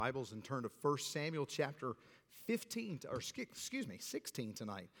Bibles and turn to 1 Samuel chapter 16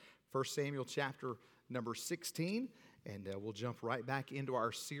 tonight. 1 Samuel chapter number 16, and we'll jump right back into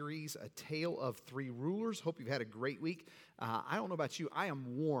our series, A Tale of Three Rulers. Hope you've had a great week. I don't know about you, I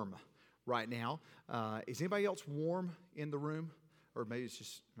am warm right now. Is anybody else warm in the room? Or maybe it's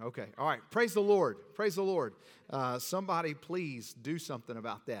just, okay. All right, praise the Lord. Praise the Lord. Somebody please do something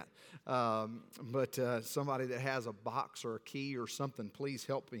about that. But somebody that has a box or a key or something, please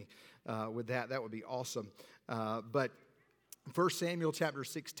help me with that. That would be awesome. But 1 Samuel chapter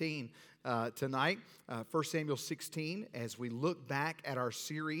 16 tonight, 1 Samuel 16, as we look back at our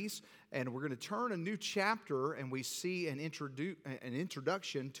series, and we're going to turn a new chapter, and we see an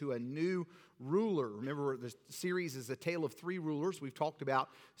introduction to a new ruler. Remember, the series is A Tale of Three Rulers. We've talked about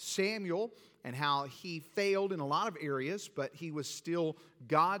Samuel and how he failed in a lot of areas, but he was still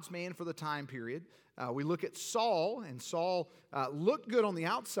God's man for the time period. We look at Saul, and Saul looked good on the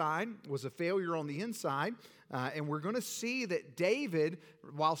outside, was a failure on the inside. And we're going to see that David,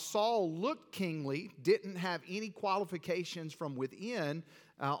 while Saul looked kingly, didn't have any qualifications from within.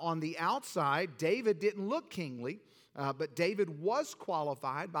 On the outside, David didn't look kingly, but David was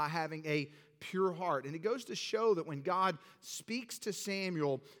qualified by having a pure heart. And it goes to show that when God speaks to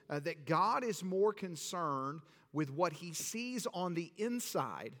Samuel, that God is more concerned with what he sees on the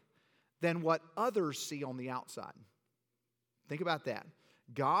inside than what others see on the outside. Think about that.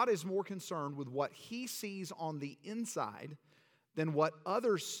 God is more concerned with what he sees on the inside than what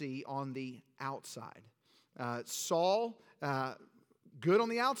others see on the outside. Saul, good on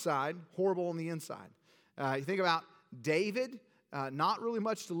the outside, horrible on the inside. You think about David, not really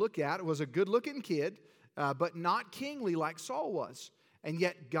much to look at. It was a good-looking kid, but not kingly like Saul was. And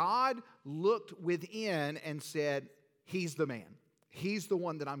yet God looked within and said, he's the man. He's the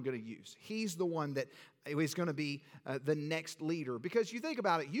one that I'm going to use. He's the one that is going to be the next leader. Because you think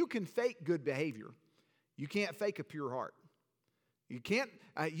about it, you can fake good behavior. You can't fake a pure heart. You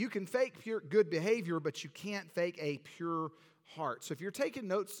can fake good behavior, but you can't fake a pure heart. So if you're taking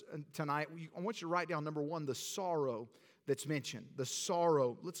notes tonight, I want you to write down, number one, the sorrow that's mentioned. The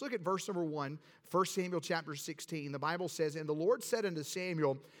sorrow. Let's look at verse number 1, 1 Samuel chapter 16. The Bible says, "And the Lord said unto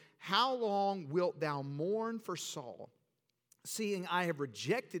Samuel, How long wilt thou mourn for Saul, seeing I have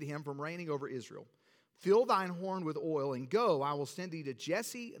rejected him from reigning over Israel? Fill thine horn with oil, and go, I will send thee to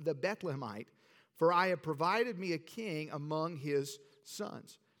Jesse the Bethlehemite, for I have provided me a king among his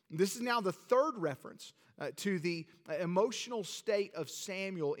sons." This is now the third reference to the emotional state of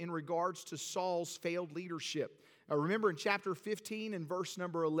Samuel in regards to Saul's failed leadership. Remember in chapter 15 and verse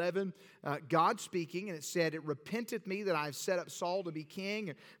number 11, God speaking, and it said, "It repenteth me that I have set up Saul to be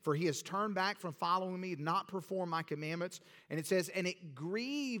king, for he has turned back from following me, not perform my commandments." And it says, "And it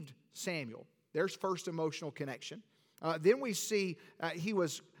grieved Samuel." There's first emotional connection. Then we see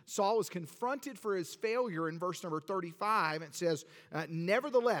Saul was confronted for his failure in verse number 35. It says,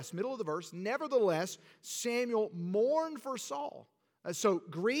 "Nevertheless," middle of the verse, "Nevertheless, Samuel mourned for Saul." So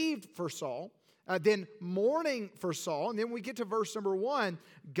grieved for Saul. Then mourning for Saul. And then we get to verse number 1.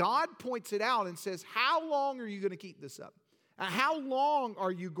 God points it out and says, how long are you going to keep this up? How long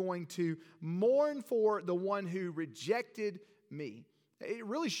are you going to mourn for the one who rejected me? It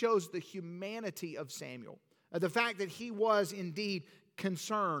really shows the humanity of Samuel. The fact that he was indeed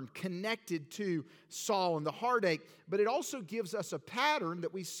concerned, connected to Saul and the heartache. But it also gives us a pattern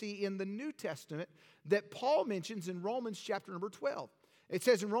that we see in the New Testament that Paul mentions in Romans chapter number 12. It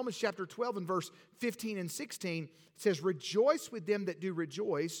says in Romans chapter 12 and verse 15 and 16, it says, "Rejoice with them that do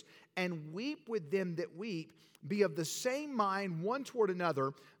rejoice, and weep with them that weep. Be of the same mind one toward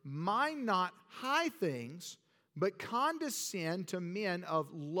another. Mind not high things, but condescend to men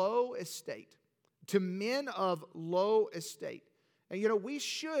of low estate." To men of low estate. And we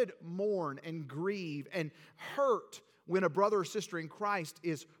should mourn and grieve and hurt when a brother or sister in Christ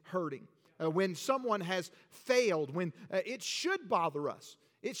is hurting. When someone has failed, when it should bother us.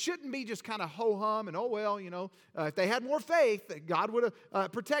 It shouldn't be just kind of ho-hum and, if they had more faith, that God would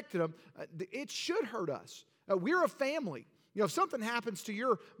have protected them. It should hurt us. We're a family. If something happens to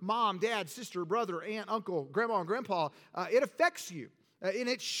your mom, dad, sister, brother, aunt, uncle, grandma, and grandpa, it affects you. And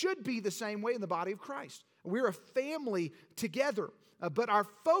it should be the same way in the body of Christ. We're a family together. But our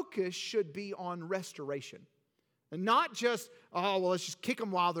focus should be on restoration. And not just, let's just kick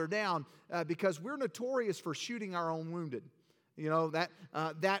them while they're down, because we're notorious for shooting our own wounded.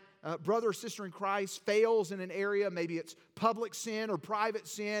 That brother or sister in Christ fails in an area, maybe it's public sin or private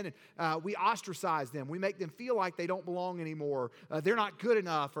sin, and we ostracize them. We make them feel like they don't belong anymore. They're not good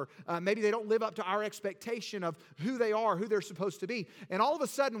enough, or maybe they don't live up to our expectation of who they are, who they're supposed to be. And all of a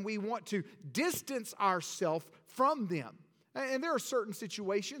sudden, we want to distance ourselves from them. And there are certain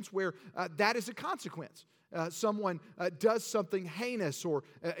situations where that is a consequence. Someone does something heinous or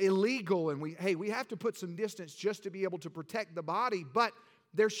illegal, and we have to put some distance just to be able to protect the body. But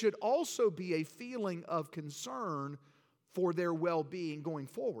there should also be a feeling of concern for their well-being going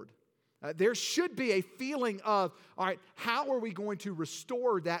forward. There should be a feeling of, all right, how are we going to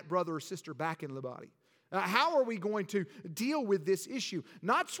restore that brother or sister back into the body? How are we going to deal with this issue?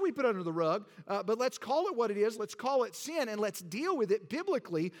 Not sweep it under the rug, but let's call it what it is. Let's call it sin, and let's deal with it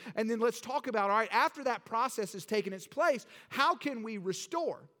biblically. And then let's talk about, all right, after that process has taken its place, how can we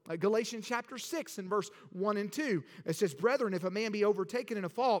restore? Galatians chapter 6 and verse 1 and 2. It says, "Brethren, if a man be overtaken in a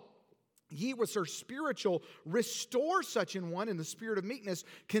fault, ye which are spiritual, restore such an one in the spirit of meekness,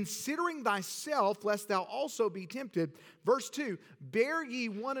 considering thyself, lest thou also be tempted." Verse 2, "Bear ye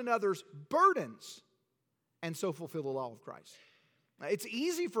one another's burdens, and so fulfill the law of Christ." Now, it's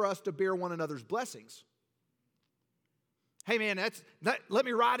easy for us to bear one another's blessings. Hey man, let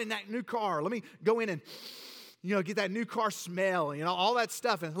me ride in that new car. Let me go in and get that new car smell, all that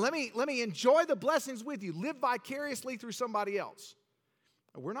stuff. And let me enjoy the blessings with you. Live vicariously through somebody else.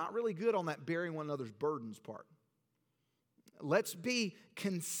 We're not really good on that bearing one another's burdens part. Let's be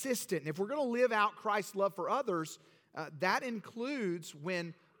consistent. And if we're going to live out Christ's love for others, that includes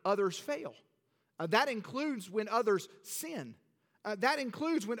when others fail. That includes when others sin. That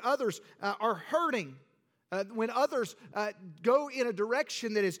includes when others are hurting. When others go in a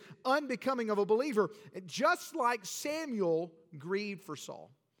direction that is unbecoming of a believer. Just like Samuel grieved for Saul.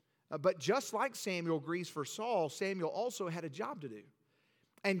 But just like Samuel grieves for Saul, Samuel also had a job to do.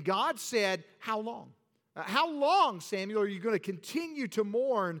 And God said, how long? How long, Samuel, are you going to continue to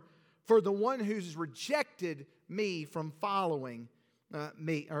mourn for the one who's rejected me from following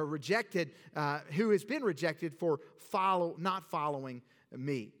me, or rejected, who has been rejected for not following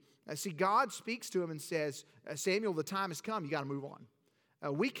me? See, God speaks to him and says, Samuel, the time has come. You got to move on.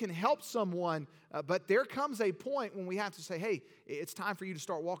 We can help someone, but there comes a point when we have to say, hey, it's time for you to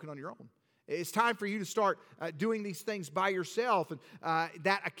start walking on your own. It's time for you to start doing these things by yourself. And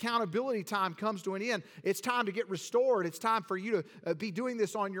that accountability time comes to an end. It's time to get restored. It's time for you to be doing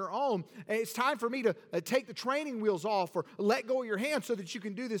this on your own. And it's time for me to take the training wheels off or let go of your hands so that you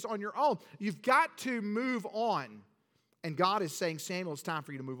can do this on your own. You've got to move on. And God is saying, Samuel, it's time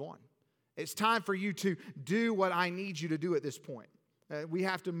for you to move on. It's time for you to do what I need you to do at this point. We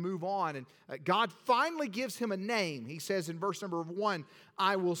have to move on. And God finally gives him a name. He says in verse number 1,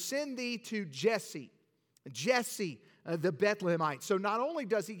 "I will send thee to Jesse." Jesse, the Bethlehemite. So not only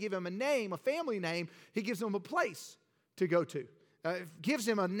does he give him a name, a family name, he gives him a place to go to. Gives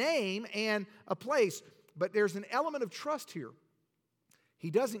him a name and a place. But there's an element of trust here.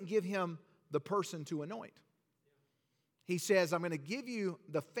 He doesn't give him the person to anoint. He says, I'm going to give you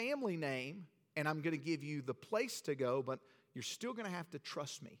the family name and I'm going to give you the place to go, but you're still going to have to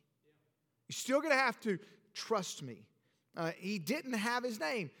trust me. You're still going to have to trust me. He didn't have his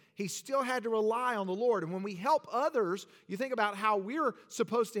name. He still had to rely on the Lord. And when we help others, you think about how we're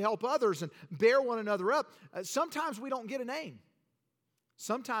supposed to help others and bear one another up. Sometimes we don't get a name.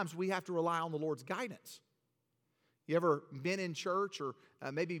 Sometimes we have to rely on the Lord's guidance. You ever been in church or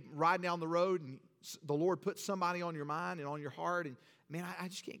maybe riding down the road and the Lord puts somebody on your mind and on your heart and, man, I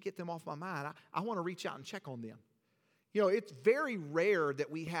just can't get them off my mind. I want to reach out and check on them. It's very rare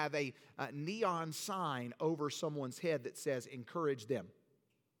that we have a neon sign over someone's head that says, encourage them.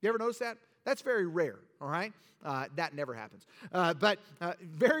 You ever notice that? That's very rare, all right? That never happens. But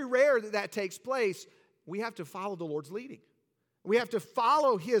very rare that takes place. We have to follow the Lord's leading. We have to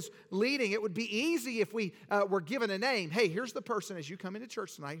follow his leading. It would be easy if we were given a name. Hey, here's the person as you come into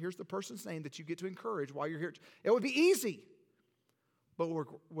church tonight. Here's the person's name that you get to encourage while you're here. It would be easy, but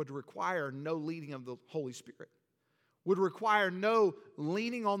would require no leading of the Holy Spirit. Would require no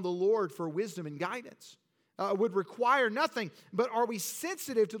leaning on the Lord for wisdom and guidance. Would require nothing. But are we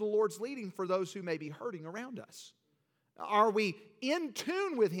sensitive to the Lord's leading for those who may be hurting around us? Are we in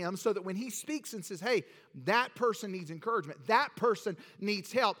tune with him so that when he speaks and says, hey, that person needs encouragement, that person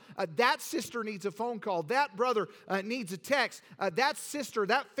needs help, that sister needs a phone call, that brother needs a text, that sister,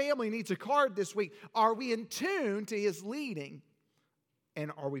 that family needs a card this week. Are we in tune to his leading?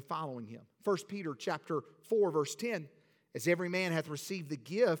 And are we following him? 1 Peter chapter 4, verse 10, as every man hath received the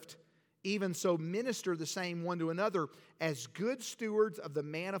gift, even so minister the same one to another as good stewards of the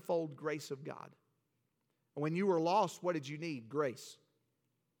manifold grace of God. When you were lost, what did you need? Grace.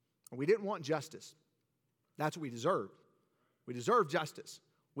 We didn't want justice. That's what we deserved. We deserved justice.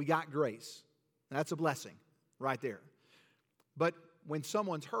 We got grace. And that's a blessing right there. But when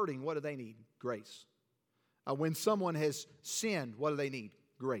someone's hurting, what do they need? Grace. When someone has sinned, what do they need?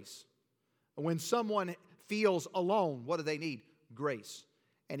 Grace. When someone feels alone, what do they need? Grace.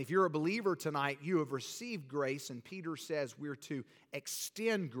 And if you're a believer tonight, you have received grace, and Peter says we're to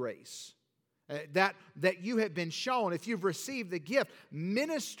extend grace. That you have been shown. If you've received the gift,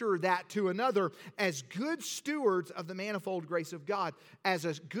 minister that to another as good stewards of the manifold grace of God. As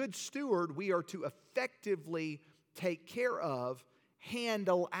a good steward, we are to effectively take care of,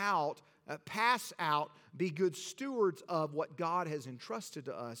 handle out, pass out, be good stewards of what God has entrusted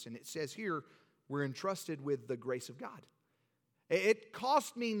to us. And it says here, we're entrusted with the grace of God. It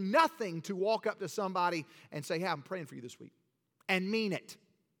cost me nothing to walk up to somebody and say, hey, I'm praying for you this week. And mean it.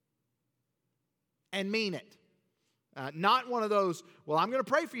 And mean it. Not one of those, well, I'm going to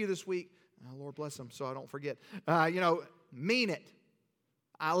pray for you this week. Oh, Lord bless them so I don't forget. Mean it.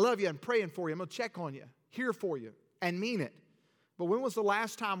 I love you. I'm praying for you. I'm going to check on you. Here for you. And mean it. But when was the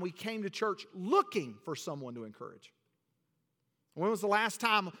last time we came to church looking for someone to encourage? When was the last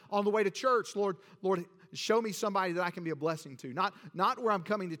time on the way to church, Lord, show me somebody that I can be a blessing to? Not where I'm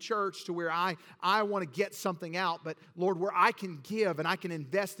coming to church to where I want to get something out, but Lord, where I can give and I can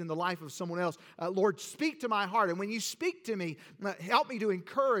invest in the life of someone else. Lord, speak to my heart. And when you speak to me, help me to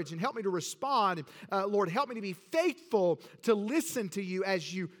encourage and help me to respond. Lord, help me to be faithful to listen to you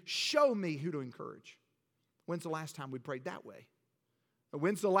as you show me who to encourage. When's the last time we prayed that way?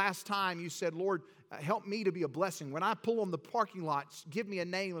 When's the last time you said, Lord, help me to be a blessing? When I pull on the parking lots, give me a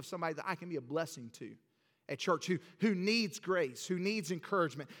name of somebody that I can be a blessing to at church who needs grace, who needs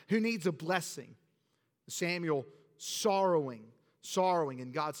encouragement, who needs a blessing. Samuel sorrowing,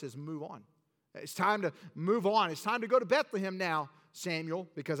 and God says, move on. It's time to move on. It's time to go to Bethlehem now, Samuel,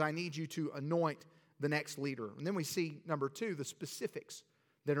 because I need you to anoint the next leader. And then we see, number 2, the specifics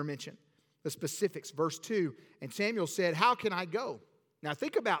that are mentioned. The specifics, verse 2, and Samuel said, how can I go? Now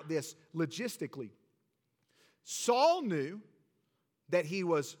think about this logistically. Saul knew that he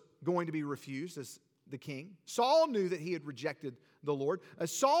was going to be refused as the king. Saul knew that he had rejected the Lord.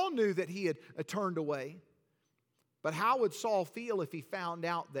 Saul knew that he had turned away. But how would Saul feel if he found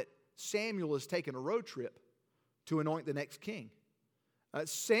out that Samuel has taken a road trip to anoint the next king?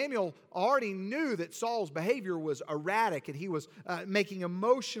 Samuel already knew that Saul's behavior was erratic and he was making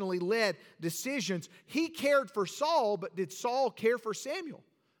emotionally led decisions. He cared for Saul, but did Saul care for Samuel?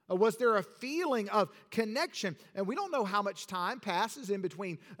 Was there a feeling of connection? And we don't know how much time passes in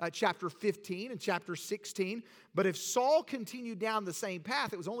between chapter 15 and chapter 16. But if Saul continued down the same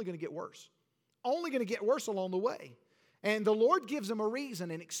path, it was only going to get worse. Only going to get worse along the way. And the Lord gives him a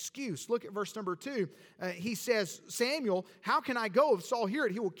reason, an excuse. Look at verse number 2. He says, Samuel, how can I go? If Saul hear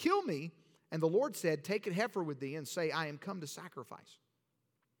it, he will kill me. And the Lord said, take an heifer with thee and say, I am come to sacrifice.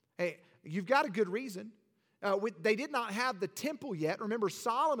 Hey, you've got a good reason. They did not have the temple yet. Remember,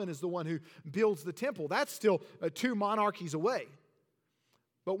 Solomon is the one who builds the temple. That's still 2 monarchies away.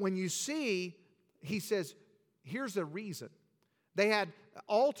 But when you see, he says, here's the reason. They had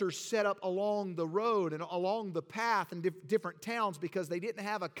altars set up along the road and along the path in different towns because they didn't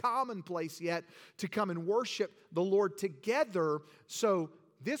have a common place yet to come and worship the Lord together. So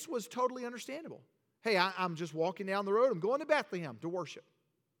this was totally understandable. Hey, I'm just walking down the road. I'm going to Bethlehem to worship.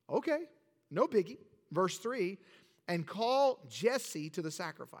 Okay, no biggie. Verse 3, and call Jesse to the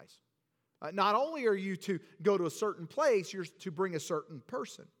sacrifice. Not only are you to go to a certain place, you're to bring a certain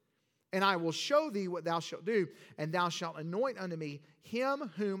person. And I will show thee what thou shalt do, and thou shalt anoint unto me him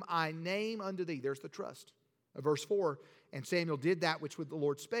whom I name unto thee. There's the trust. Verse 4, and Samuel did that which the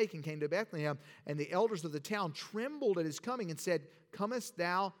Lord spake, and came to Bethlehem, and the elders of the town trembled at his coming, and said, comest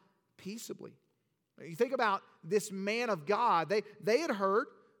thou peaceably? You think about this man of God. They had heard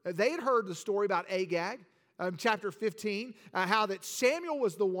the story about Agag. Chapter 15, how that Samuel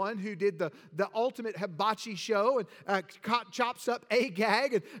was the one who did the ultimate hibachi show and chops up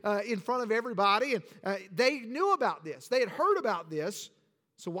Agag in front of everybody. And they knew about this. They had heard about this.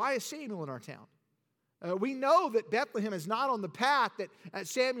 So why is Samuel in our town? We know that Bethlehem is not on the path that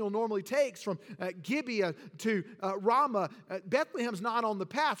Samuel normally takes from Gibeah to Ramah. Bethlehem's not on the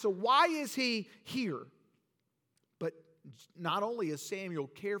path. So why is he here? But not only is Samuel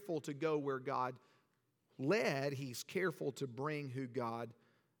careful to go where God led, he's careful to bring who God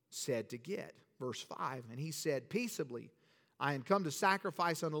said to get. Verse 5, and he said, peaceably, I am come to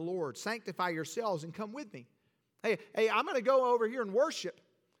sacrifice unto the Lord. Sanctify yourselves and come with me. Hey, I'm going to go over here and worship.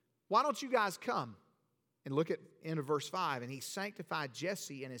 Why don't you guys come? And look at end of verse 5. And he sanctified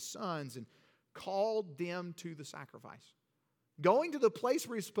Jesse and his sons and called them to the sacrifice. Going to the place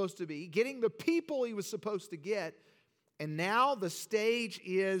where he's supposed to be, getting the people he was supposed to get, and now the stage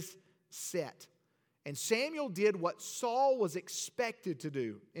is set. And Samuel did what Saul was expected to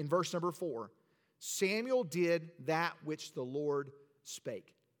do in verse number 4. Samuel did that which the Lord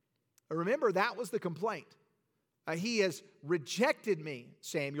spake. Remember, that was the complaint. He has rejected me,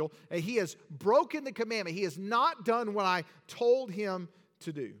 Samuel. He has broken the commandment. He has not done what I told him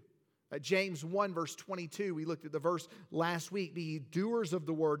to do. James 1 verse 22, we looked at the verse last week. Be ye doers of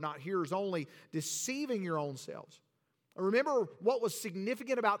the word, not hearers only, deceiving your own selves. Remember what was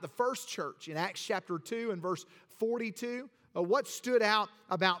significant about the first church in Acts chapter 2 and verse 42? What stood out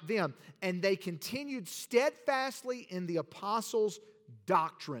about them? And they continued steadfastly in the apostles'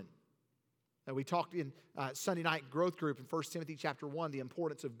 doctrine. We talked in Sunday night growth group in 1 Timothy chapter 1, the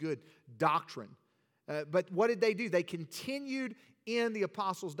importance of good doctrine. But what did they do? They continued in the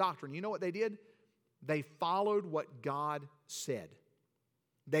apostles' doctrine. You know what they did? They followed what God said.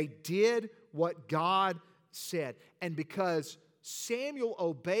 They did what God said. And because Samuel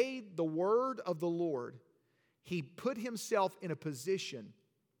obeyed the word of the Lord, he put himself in a position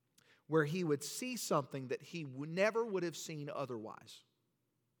where he would see something that he never would have seen otherwise.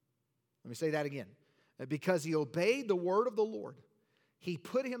 Let me say that again. Because he obeyed the word of the Lord, he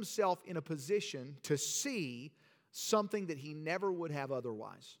put himself in a position to see something that he never would have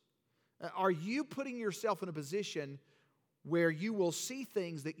otherwise. Are you putting yourself in a position where you will see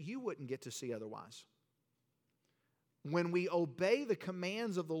things that you wouldn't get to see otherwise? When we obey the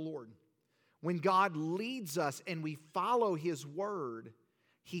commands of the Lord, when God leads us and we follow His word,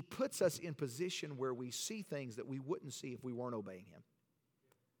 He puts us in position where we see things that we wouldn't see if we weren't obeying Him.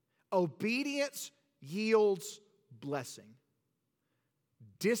 Obedience yields blessing.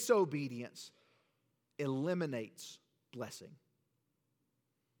 Disobedience eliminates blessing.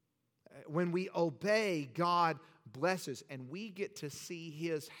 When we obey, God blesses, and we get to see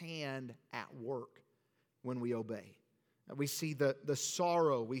His hand at work when we obey. We see the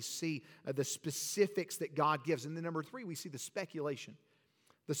sorrow. We see the specifics that God gives. And then number 3, we see the speculation.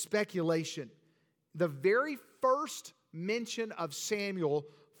 The speculation. The very first mention of Samuel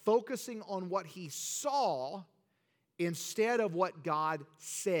focusing on what he saw instead of what God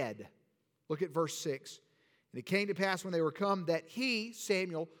said. Look at verse 6. And it came to pass when they were come that he,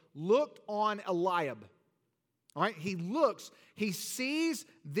 Samuel, looked on Eliab. All right, he sees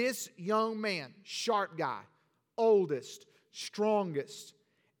this young man, sharp guy, oldest, strongest,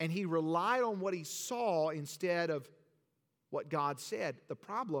 and he relied on what he saw instead of what God said. The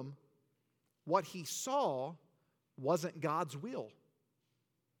problem, what he saw wasn't God's will.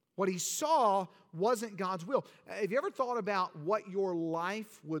 What he saw wasn't God's will. Have you ever thought about what your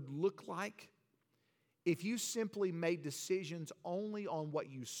life would look like if you simply made decisions only on what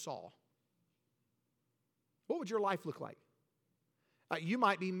you saw? What would your life look like? You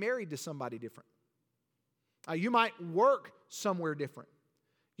might be married to somebody different. You might work somewhere different.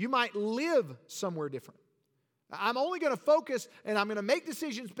 You might live somewhere different. I'm only going to focus and I'm going to make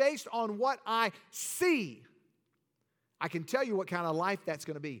decisions based on what I see. I can tell you what kind of life that's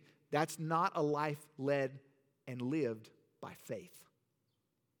going to be. That's not a life led and lived by faith.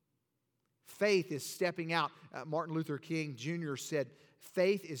 Faith is stepping out. Martin Luther King Jr. said,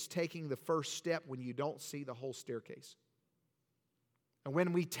 faith is taking the first step when you don't see the whole staircase. And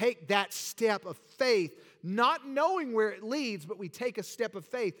when we take that step of faith, not knowing where it leads, but we take a step of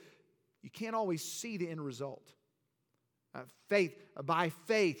faith, you can't always see the end result. By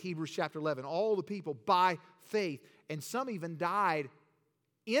faith, Hebrews chapter 11, all the people by faith, and some even died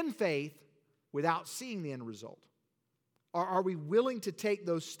in faith without seeing the end result. Are we willing to take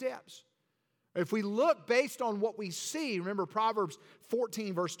those steps? If we look based on what we see, remember Proverbs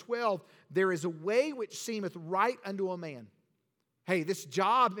 14 verse 12, there is a way which seemeth right unto a man. Hey, this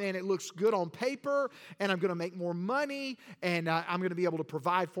job, man, it looks good on paper, and I'm going to make more money, and I'm going to be able to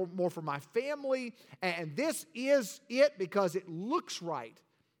provide more for my family, and this is it because it looks right.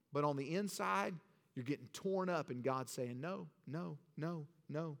 But on the inside, you're getting torn up, and God's saying, no, no, no,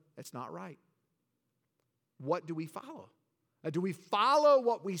 no, that's not right. What do we follow? Do we follow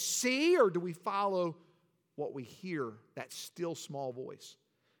what we see, or do we follow what we hear, that still small voice?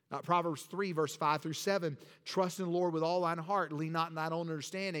 Proverbs 3, verse 5 through 7, trust in the Lord with all thine heart, lean not in thine own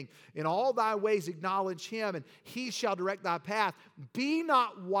understanding. In all thy ways acknowledge Him, and He shall direct thy path. Be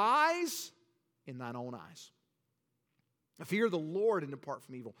not wise in thine own eyes. Fear the Lord and depart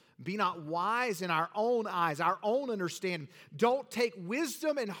from evil. Be not wise in our own eyes, our own understanding. Don't take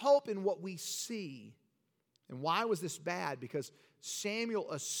wisdom and hope in what we see. And why was this bad? Because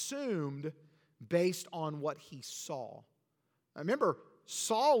Samuel assumed based on what he saw. Remember,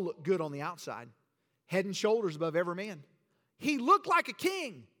 Saul looked good on the outside, head and shoulders above every man. He looked like a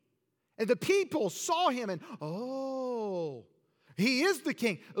king. And the people saw him and, oh, he is the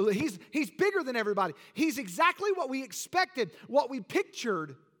king. He's bigger than everybody. He's exactly what we expected, what we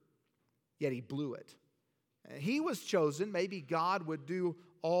pictured, yet he blew it. He was chosen. Maybe God would do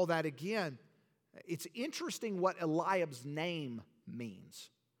all that again. It's interesting what Eliab's name means.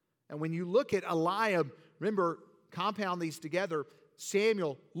 And when you look at Eliab, remember, compound these together,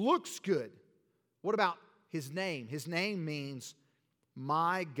 Samuel looks good. What about his name? His name means,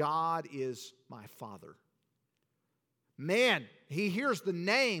 my God is my Father. Man, he hears the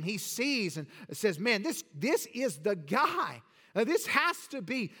name, he sees and says, man, this is the guy. This has to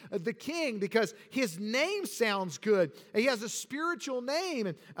be the king because his name sounds good. He has a spiritual name.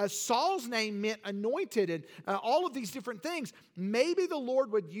 And Saul's name meant anointed and all of these different things. Maybe the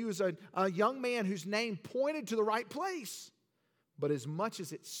Lord would use a young man whose name pointed to the right place. But as much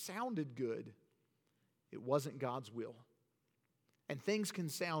as it sounded good, it wasn't God's will. And things can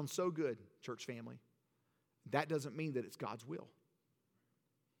sound so good, church family. That doesn't mean that it's God's will.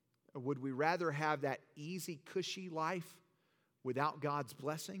 Would we rather have that easy, cushy life without God's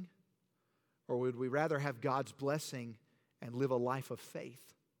blessing? Or would we rather have God's blessing and live a life of faith?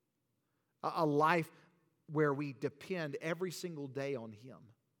 A life where we depend every single day on Him.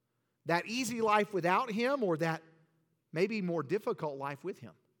 That easy life without Him, or that maybe more difficult life with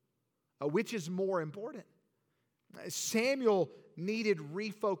Him? Which is more important? Samuel needed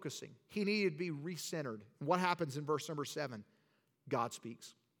refocusing. He needed to be recentered. What happens in verse number 7? God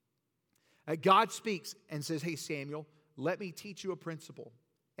speaks. God speaks and says, hey, Samuel, let me teach you a principle.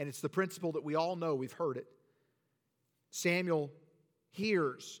 And it's the principle that we all know. We've heard it. Samuel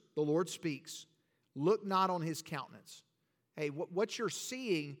hears, the Lord speaks. Look not on his countenance. Hey, what you're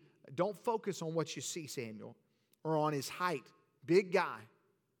seeing, don't focus on what you see, Samuel, or on his height. Big guy,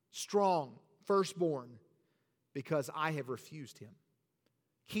 strong, firstborn, because I have refused him.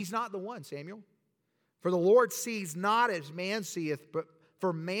 He's not the one, Samuel. For the Lord sees not as man seeth, but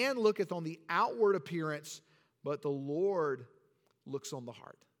for man looketh on the outward appearance, but the Lord looks on the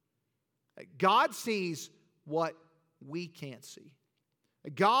heart. God sees what we can't see.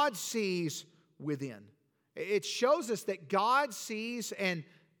 God sees within. It shows us that God sees and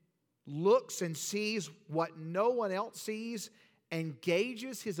looks and sees what no one else sees and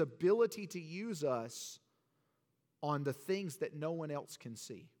gauges His ability to use us on the things that no one else can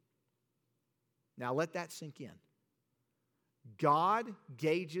see. Now let that sink in. God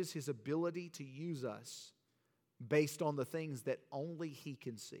gauges His ability to use us based on the things that only He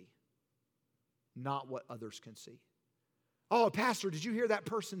can see, not what others can see. Oh, Pastor, did you hear that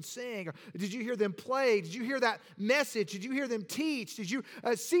person sing? Or did you hear them play? Did you hear that message? Did you hear them teach? Did you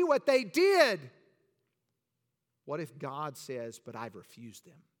see what they did? What if God says, but I've refused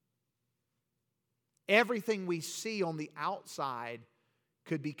them? Everything we see on the outside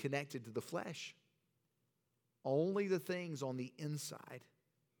could be connected to the flesh. Only the things on the inside,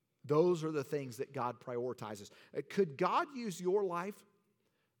 those are the things that God prioritizes. Could God use your life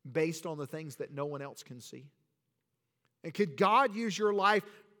based on the things that no one else can see? And could God use your life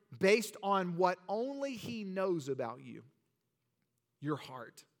based on what only He knows about you? Your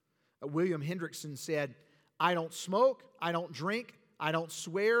heart. William Hendrickson said, I don't smoke, I don't drink, I don't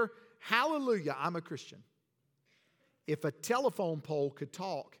swear. Hallelujah, I'm a Christian. If a telephone pole could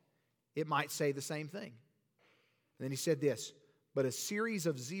talk, it might say the same thing. And then he said this, but a series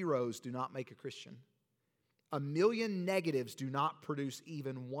of zeros do not make a Christian. 1,000,000 negatives do not produce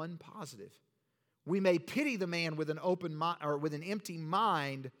even one positive. We may pity the man with an open mind or with an empty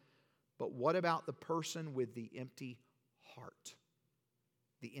mind, but what about the person with the empty heart?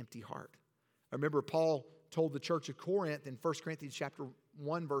 The empty heart. I remember Paul told the church of Corinth in 1 Corinthians chapter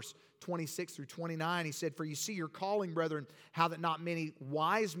 1, verse 26 through 29, he said, for you see your calling, brethren, how that not many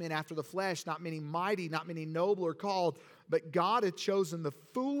wise men after the flesh, not many mighty, not many noble are called, but God hath chosen the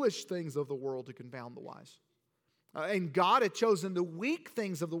foolish things of the world to confound the wise. And God had chosen the weak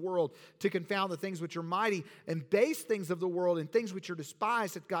things of the world to confound the things which are mighty, and base things of the world and things which are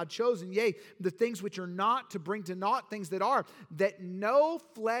despised hath God chosen, yea, the things which are not, to bring to naught things that are, that no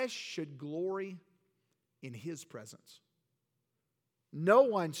flesh should glory in His presence. No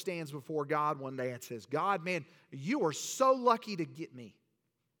one stands before God one day and says, God, man, you are so lucky to get me.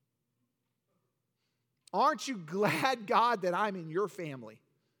 Aren't you glad, God, that I'm in your family?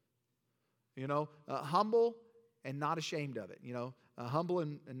 You know, humble and not ashamed of it. You know, humble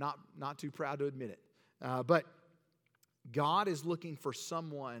and not too proud to admit it. But God is looking for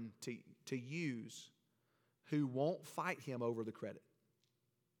someone to use who won't fight Him over the credit,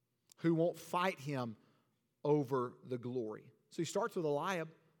 who won't fight Him over the glory. So he starts with Eliab.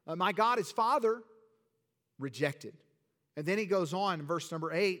 My God is Father, rejected. And then he goes on in verse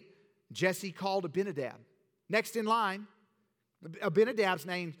number 8, Jesse called Abinadab. Next in line, Abinadab's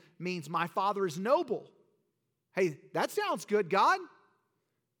name means my father is noble. Hey, that sounds good, God.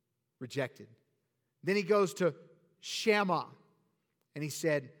 Rejected. Then he goes to Shammah. And he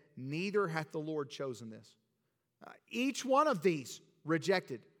said, neither hath the Lord chosen this. Each one of these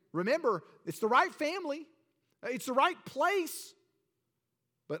rejected. Remember, it's the right family. It's the right place.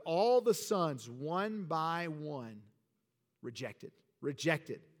 But all the sons, one by one, rejected.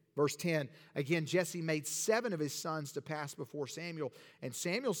 Rejected. Verse 10, again, Jesse made 7 of his sons to pass before Samuel. And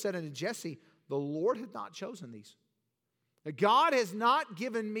Samuel said unto Jesse, the Lord hath not chosen these. God has not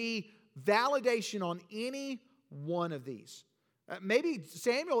given me validation on any one of these. Maybe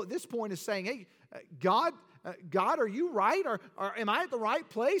Samuel at this point is saying, hey, God, are you right? Or am I at the right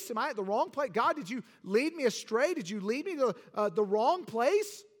place? Am I at the wrong place? God, did you lead me astray? Did you lead me to the wrong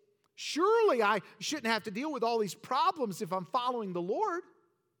place? Surely I shouldn't have to deal with all these problems if I'm following the Lord.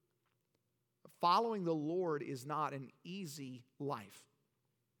 Following the Lord is not an easy life.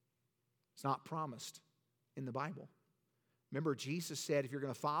 It's not promised in the Bible. Remember, Jesus said, if you're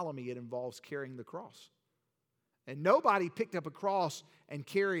going to follow me, it involves carrying the cross. And nobody picked up a cross and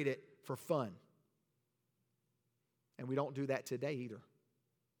carried it for fun. And we don't do that today either.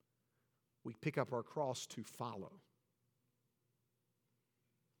 We pick up our cross to follow.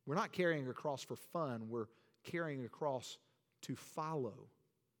 We're not carrying a cross for fun. We're carrying a cross to follow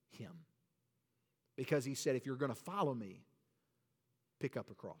Him. Because He said, if you're going to follow me, pick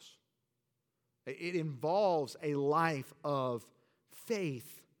up a cross. It involves a life of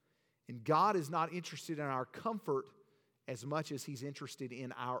faith. And God is not interested in our comfort as much as He's interested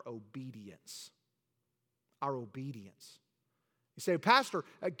in our obedience. Our obedience. You say, Pastor,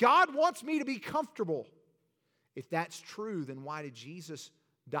 God wants me to be comfortable. If that's true, then why did Jesus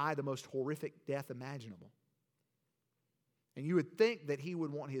die the most horrific death imaginable? And you would think that He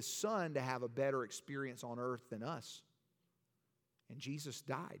would want His Son to have a better experience on earth than us. And Jesus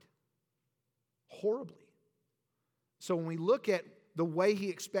died horribly. So when we look at the way He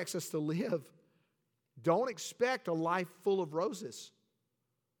expects us to live, don't expect a life full of roses,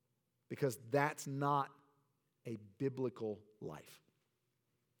 because that's not a biblical life.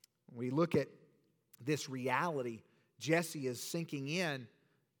 When we look at this reality, Jesse is sinking in.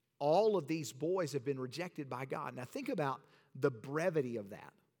 All of these boys have been rejected by God. Now think about the brevity of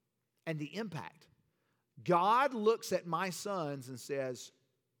that and the impact. God looks at my sons and says,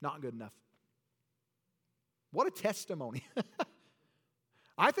 not good enough. What a testimony.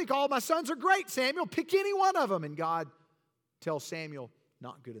 I think all my sons are great, Samuel. Pick any one of them. And God tells Samuel,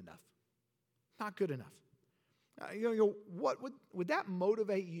 not good enough. Not good enough. What would that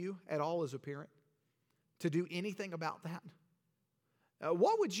motivate you at all as a parent? To do anything about that?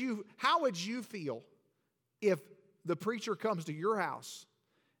 How would you feel if the preacher comes to your house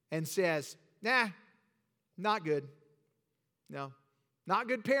and says, nah, not good. No, not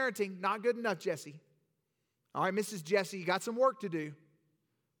good parenting, not good enough, Jesse. All right, Mrs. Jesse, you got some work to do.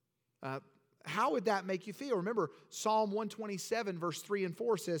 How would that make you feel? Remember, Psalm 127, verse 3 and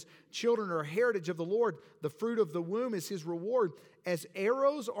 4 says, children are a heritage of the Lord. The fruit of the womb is His reward. As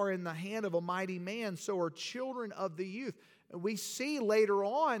arrows are in the hand of a mighty man, so are children of the youth. And we see later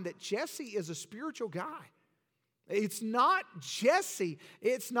on that Jesse is a spiritual guy. It's not Jesse.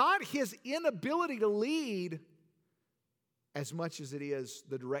 It's not his inability to lead as much as it is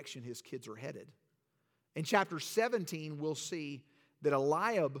the direction his kids are headed. In chapter 17, we'll see that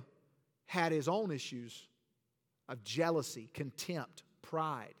Eliab had his own issues of jealousy, contempt,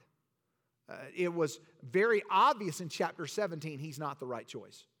 pride. It was very obvious in chapter 17 he's not the right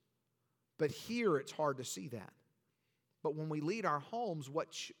choice. But here it's hard to see that. But when we lead our homes,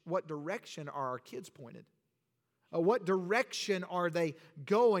 what direction are our kids pointed? What direction are they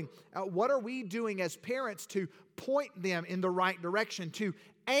going? What are we doing as parents to point them in the right direction, to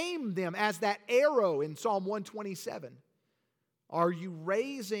aim them as that arrow in Psalm 127? Are you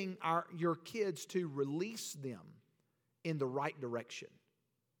raising your kids to release them in the right direction?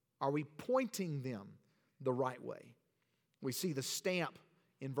 Are we pointing them the right way? We see the stamp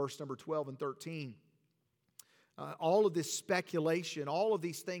in verse number 12 and 13. All of this speculation, all of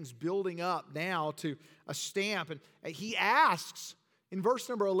these things building up now to a stamp. And he asks in verse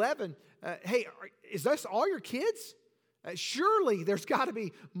number 11, hey, is this all your kids? Surely there's got to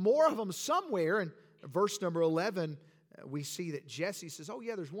be more of them somewhere. And verse number 11, we see that Jesse says, oh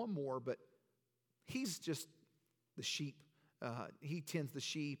yeah, there's one more, but he's just the sheep. He tends the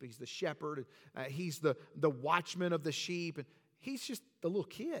sheep. He's the shepherd. He's the watchman of the sheep. And he's just the little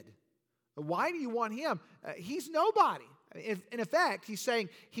kid. Why do you want him? He's nobody. In effect, he's saying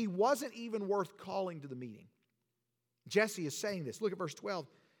he wasn't even worth calling to the meeting. Jesse is saying this. Look at verse 12.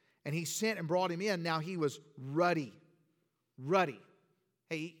 And he sent and brought him in. Now he was ruddy. Ruddy.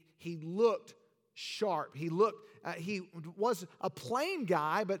 He looked sharp. He was a plain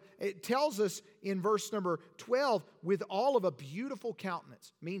guy, but it tells us in verse number 12, with all of a beautiful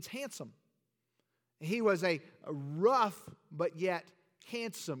countenance, means handsome. He was a rough but yet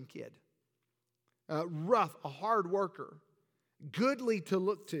handsome kid. Rough, a hard worker, goodly to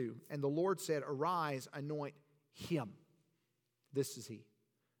look to. And the Lord said, arise, anoint him. This is he.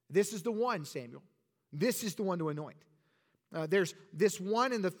 This is the one, Samuel. This is the one to anoint. There's this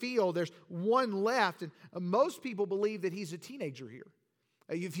one in the field. There's one left. And most people believe that he's a teenager here.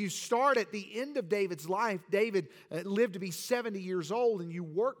 If you start at the end of David's life, David lived to be 70 years old, and you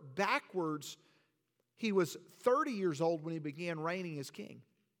work backwards, he was 30 years old when he began reigning as king.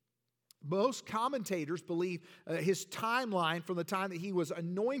 Most commentators believe his timeline from the time that he was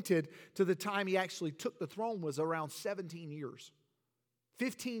anointed to the time he actually took the throne was around 17 years.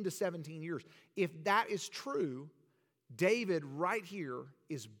 15 to 17 years. If that is true, David right here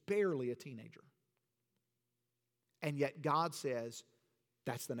is barely a teenager. And yet God says,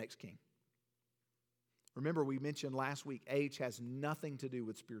 that's the next king. Remember, we mentioned last week, age has nothing to do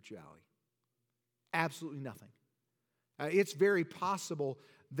with spirituality. Absolutely nothing. It's very possible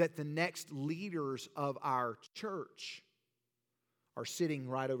that the next leaders of our church are sitting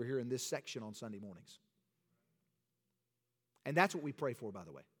right over here in this section on Sunday mornings. And that's what we pray for, by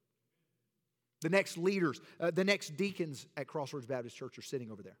the way. The next leaders, the next deacons at Crossroads Baptist Church are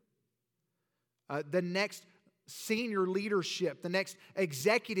sitting over there. The next senior leadership, the next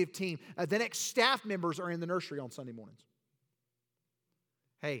executive team, the next staff members are in the nursery on Sunday mornings.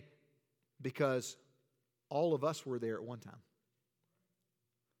 Hey, because all of us were there at one time.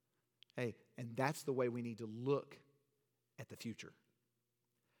 Hey, and that's the way we need to look at the future.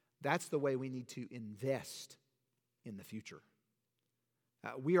 That's the way we need to invest in the future.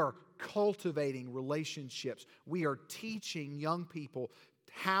 We are cultivating relationships. We are teaching young people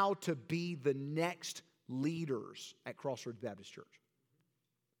how to be the next leaders at Crossroads Baptist Church.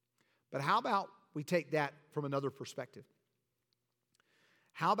 But how about we take that from another perspective?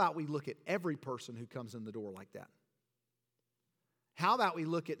 How about we look at every person who comes in the door like that? How about we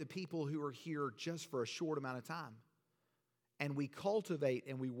look at the people who are here just for a short amount of time, and we cultivate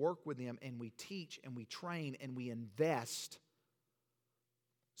and we work with them and we teach and we train and we invest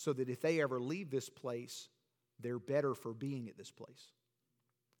so that if they ever leave this place, they're better for being at this place.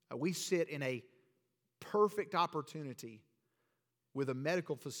 We sit in a perfect opportunity with a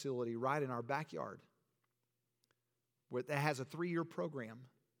medical facility right in our backyard that has a 3-year program.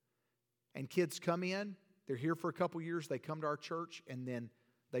 And kids come in, they're here for a couple years, they come to our church, and then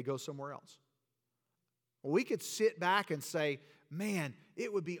they go somewhere else. Well, we could sit back and say, man,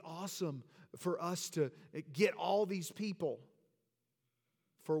 it would be awesome for us to get all these people.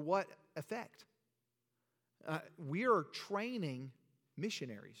 For what effect? We are training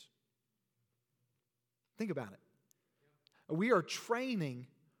missionaries. Think about it. We are training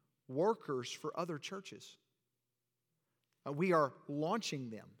workers for other churches. We are launching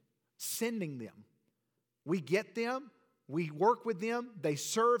them, sending them. We get them, we work with them, they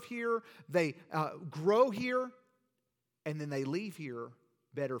serve here, they grow here, and then they leave here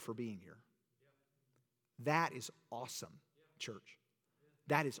better for being here. That is awesome, church.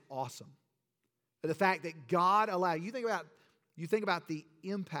 That is awesome. The fact that God allowed, you think about the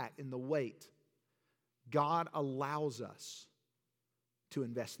impact and the weight. God allows us to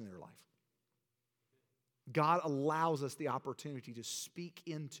invest in their life. God allows us the opportunity to speak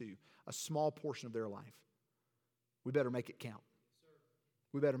into a small portion of their life. We better make it count.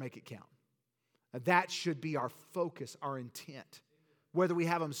 We better make it count. That should be our focus, our intent. Whether we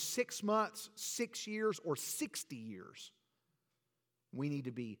have them 6 months, 6 years, or 60 years, we need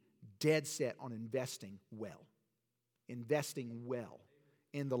to be dead set on investing well. Investing well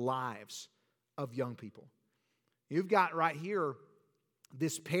in the lives of young people. You've got right here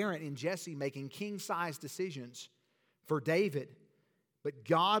this parent in Jesse making king-size decisions for David, but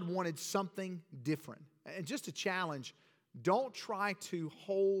God wanted something different. And just a challenge, don't try to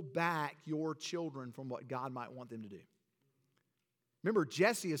hold back your children from what God might want them to do. Remember,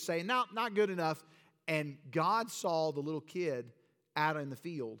 Jesse is saying, no, not good enough. And God saw the little kid out in the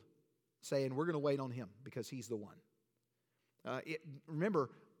field saying, we're going to wait on him because he's the one. Remember,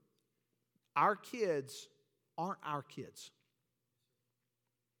 our kids aren't our kids.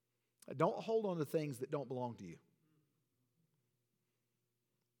 Don't hold on to things that don't belong to you.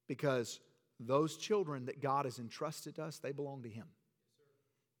 Because those children that God has entrusted us, they belong to Him.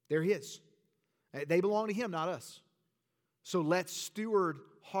 They're His. They belong to Him, not us. So let's steward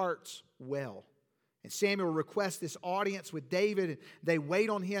hearts well. And Samuel requests this audience with David. And they wait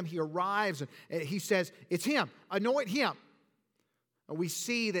on him. He arrives and he says, it's him. Anoint him. we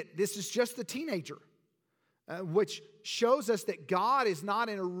see that this is just the teenager, which shows us that God is not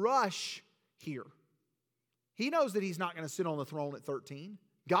in a rush here. He knows that he's not going to sit on the throne at 13.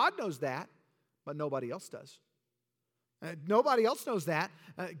 God knows that, but nobody else does. Nobody else knows that.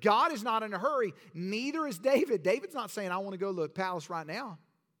 God is not in a hurry. Neither is David. David's not saying, I want to go to the palace right now.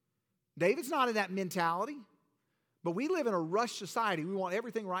 David's not in that mentality. But we live in a rush society. We want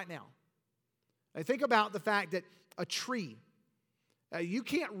everything right now. And think about the fact that a tree, you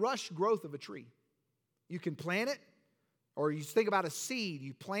can't rush growth of a tree. You can plant it, or you think about a seed.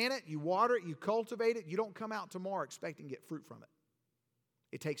 You plant it, you water it, you cultivate it. You don't come out tomorrow expecting to get fruit from it.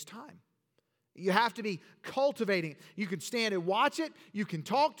 It takes time. You have to be cultivating it. You can stand and watch it. You can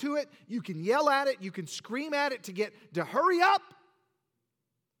talk to it. You can yell at it. You can scream at it to hurry up.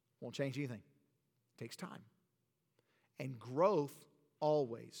 Won't change anything. It takes time. And growth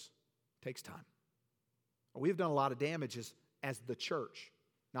always takes time. We've done a lot of damage as the church,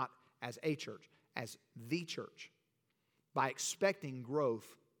 not as a church, as the church, by expecting growth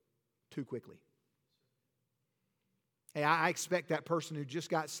too quickly. Hey, I expect that person who just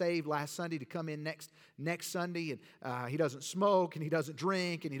got saved last Sunday to come in next Sunday, and he doesn't smoke, and he doesn't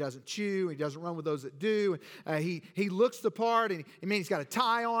drink, and he doesn't chew, and he doesn't run with those that do. And he looks the part, and he's got a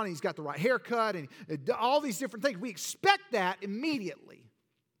tie on, and he's got the right haircut, and all these different things. We expect that immediately.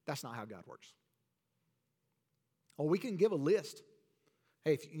 That's not how God works. Oh, we can give a list.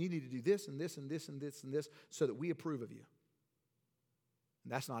 Hey, if you need to do this and this and this and this and this so that we approve of you.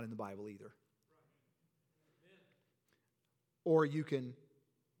 And that's not in the Bible either. Or you can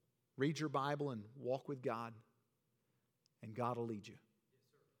read your Bible and walk with God, and God will lead you.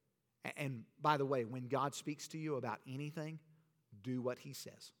 And by the way, when God speaks to you about anything, do what He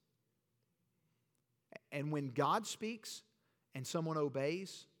says. And when God speaks and someone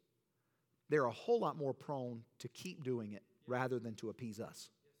obeys, they're a whole lot more prone to keep doing it rather than to appease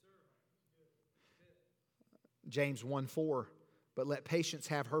us. James 1:4, but let patience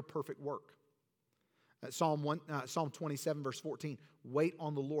have her perfect work. Psalm 27, verse 14, wait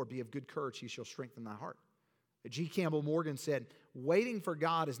on the Lord, be of good courage, He shall strengthen thy heart. G. Campbell Morgan said, waiting for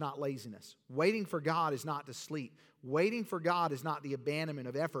God is not laziness. Waiting for God is not to sleep. Waiting for God is not the abandonment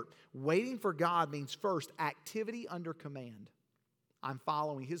of effort. Waiting for God means first, activity under command. I'm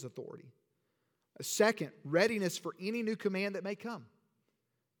following His authority. Second, readiness for any new command that may come.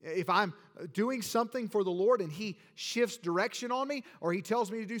 If I'm doing something for the Lord and He shifts direction on me, or He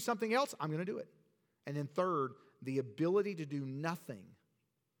tells me to do something else, I'm going to do it. And then third, the ability to do nothing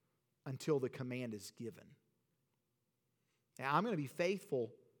until the command is given. Now, I'm going to be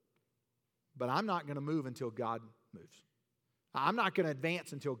faithful, but I'm not going to move until God moves. I'm not going to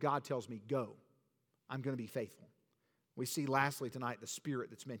advance until God tells me go. I'm going to be faithful. We see lastly tonight the spirit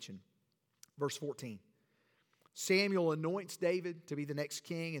that's mentioned. Verse 14. Samuel anoints David to be the next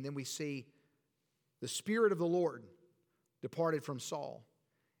king, and then we see the Spirit of the Lord departed from Saul,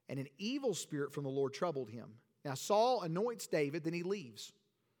 and an evil spirit from the Lord troubled him. Now Saul anoints David, then he leaves.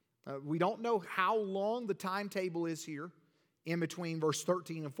 We don't know how long the timetable is here in between verse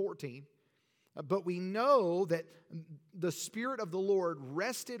 13 and 14, but we know that the Spirit of the Lord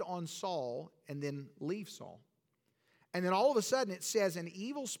rested on Saul and then leaves Saul. And then all of a sudden it says an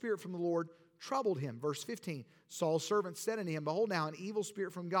evil spirit from the Lord troubled him. Verse 15, Saul's servant said unto him, behold now, an evil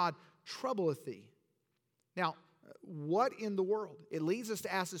spirit from God troubleth thee. Now, what in the world? It leads us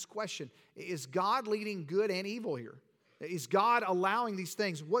to ask this question. Is God leading good and evil here? Is God allowing these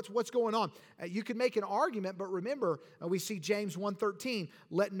things? What's going on? You can make an argument, but remember, we see James 1:13,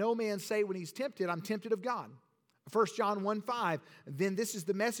 let no man say when he's tempted, I'm tempted of God. 1 John 1:5, then this is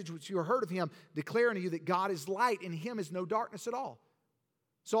the message which you have heard of Him, declaring to you that God is light, in Him is no darkness at all.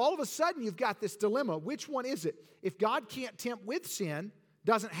 So all of a sudden you've got this dilemma. Which one is it? If God can't tempt with sin,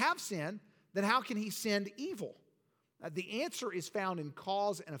 doesn't have sin, then how can He send evil? The answer is found in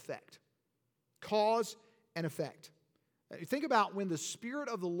cause and effect. Cause and effect. Think about when the Spirit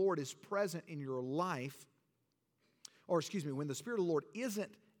of the Lord is present in your life, when the Spirit of the Lord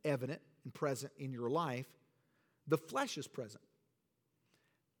isn't evident and present in your life, the flesh is present.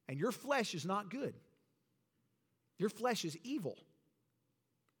 And your flesh is not good. Your flesh is evil.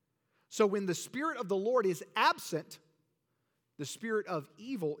 So when the Spirit of the Lord is absent, the spirit of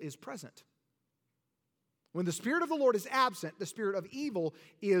evil is present. When the Spirit of the Lord is absent, the spirit of evil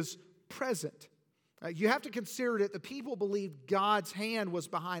is present. You have to consider that the people believed God's hand was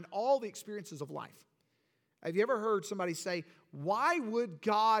behind all the experiences of life. Have you ever heard somebody say, why would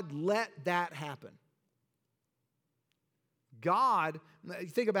God let that happen?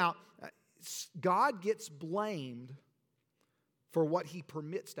 Think about, God gets blamed for what He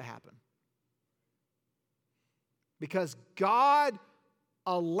permits to happen. Because God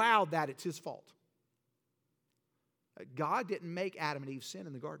allowed that, it's his fault. God didn't make Adam and Eve sin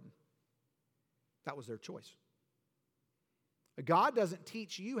in the garden. That was their choice. God doesn't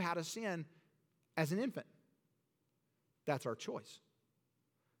teach you how to sin as an infant. That's our choice.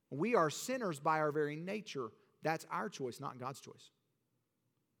 We are sinners by our very nature. That's our choice, not God's choice.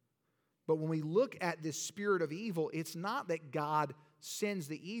 But when we look at this spirit of evil, it's not that God sends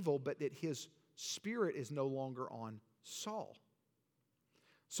the evil, but that his spirit is no longer on Saul.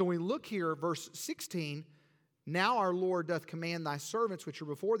 So when we look here, verse 16, now our Lord doth command thy servants which are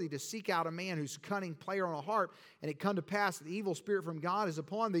before thee to seek out a man whose cunning player on a harp, and it come to pass that the evil spirit from God is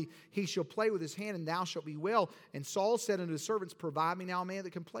upon thee. He shall play with his hand, and thou shalt be well. And Saul said unto his servants, provide me now a man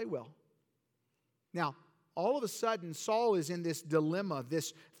that can play well. Now, all of a sudden, Saul is in this dilemma,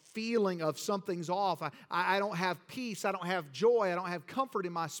 this feeling of something's off. I don't have peace. I don't have joy. I don't have comfort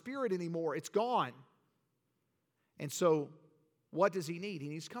in my spirit anymore. It's gone. And so, what does he need? He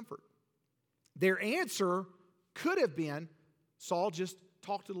needs comfort. Their answer could have been, Saul, just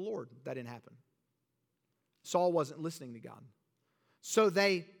talk to the Lord. That didn't happen. Saul wasn't listening to God. So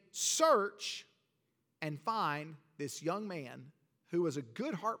they search and find this young man who was a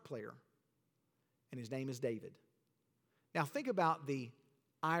good harp player, and his name is David. Now think about the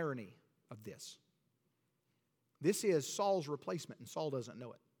irony of this. This is Saul's replacement, and Saul doesn't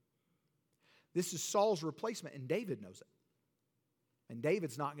know it. This is Saul's replacement, and David knows it. And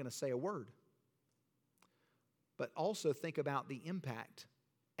David's not going to say a word. But also think about the impact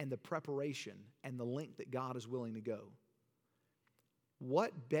and the preparation and the length that God is willing to go.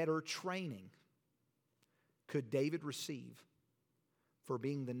 What better training could David receive for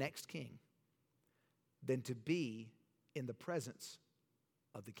being the next king than to be in the presence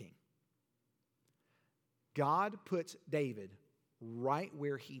of the king? God puts David right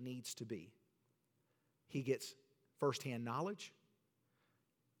where he needs to be. He gets firsthand knowledge.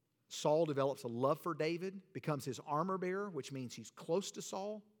 Saul develops a love for David, becomes his armor bearer, which means he's close to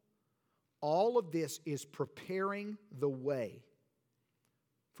Saul. All of this is preparing the way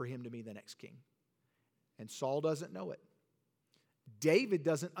for him to be the next king. And Saul doesn't know it. David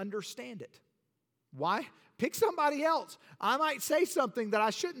doesn't understand it. Why? Pick somebody else. I might say something that I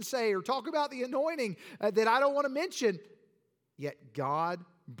shouldn't say or talk about the anointing that I don't want to mention. Yet God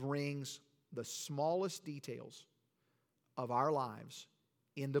brings the smallest details of our lives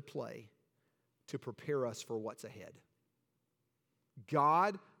into play to prepare us for what's ahead.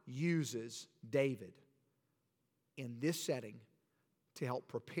 God uses David in this setting to help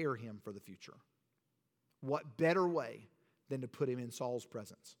prepare him for the future. What better way than to put him in Saul's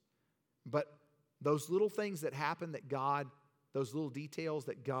presence? But those little things that happen that God, those little details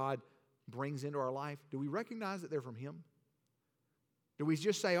that God brings into our life, do we recognize that they're from him? Do we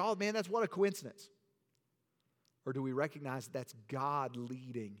just say, oh man, that's what a coincidence? Or do we recognize that that's God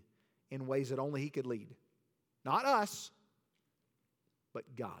leading in ways that only he could lead? Not us,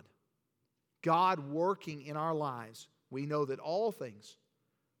 but God. God working in our lives. We know that all things,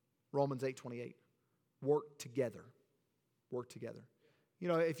 Romans 8:28, work together. Work together. You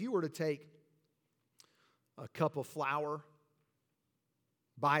know, if you were to take a cup of flour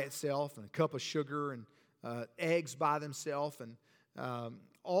by itself and a cup of sugar and eggs by themselves and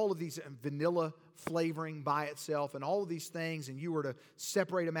all of these vanilla flavoring by itself and all of these things, and you were to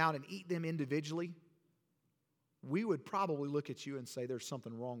separate them out and eat them individually, we would probably look at you and say there's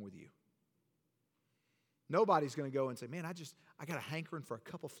something wrong with you. Nobody's going to go and say, man, I got a hankering for a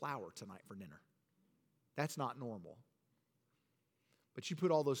cup of flour tonight for dinner. That's not normal. But you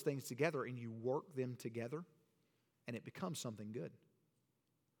put all those things together and you work them together and it becomes something good.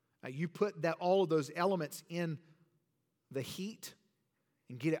 You put all of those elements in the heat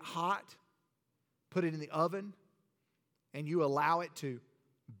and get it hot, put it in the oven, and you allow it to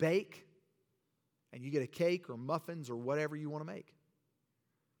bake, and you get a cake or muffins or whatever you want to make.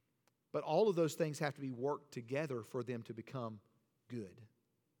 But all of those things have to be worked together for them to become good.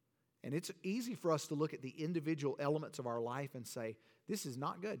 And it's easy for us to look at the individual elements of our life and say, this is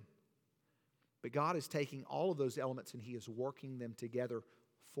not good. But God is taking all of those elements and he is working them together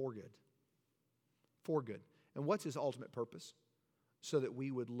for good. For good. And what's his ultimate purpose? So that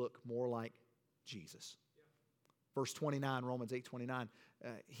we would look more like Jesus. Verse 29, Romans 8:29,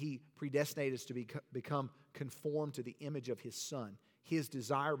 he predestinated us to become conformed to the image of his Son. His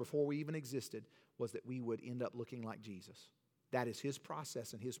desire before we even existed was that we would end up looking like Jesus. That is his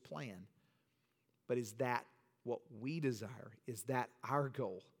process and his plan. But is that what we desire? Is that our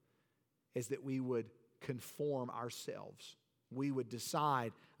goal? Is that we would conform ourselves. We would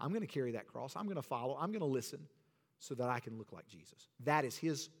decide, I'm going to carry that cross. I'm going to follow. I'm going to listen so that I can look like Jesus. That is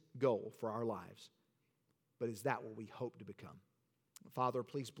his goal for our lives. But is that what we hope to become? Father,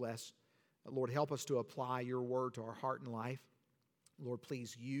 please bless. Lord, help us to apply your word to our heart and life. Lord,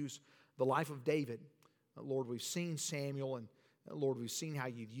 please use the life of David. Lord, we've seen Samuel, and Lord, we've seen how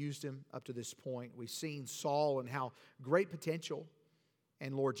you've used him up to this point. We've seen Saul and how great potential,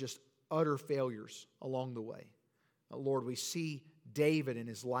 and Lord, just utter failures along the way. Lord, we see David in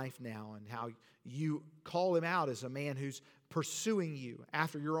his life now and how you call him out as a man who's pursuing you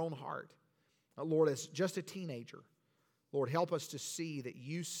after your own heart. Lord, as just a teenager, Lord, help us to see that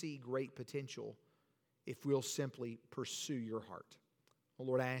you see great potential if we'll simply pursue your heart.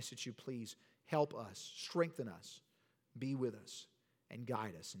 Lord, I ask that you please help us, strengthen us, be with us, and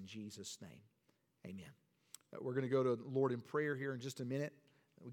guide us in Jesus' name. Amen. We're going to go to the Lord in prayer here in just a minute.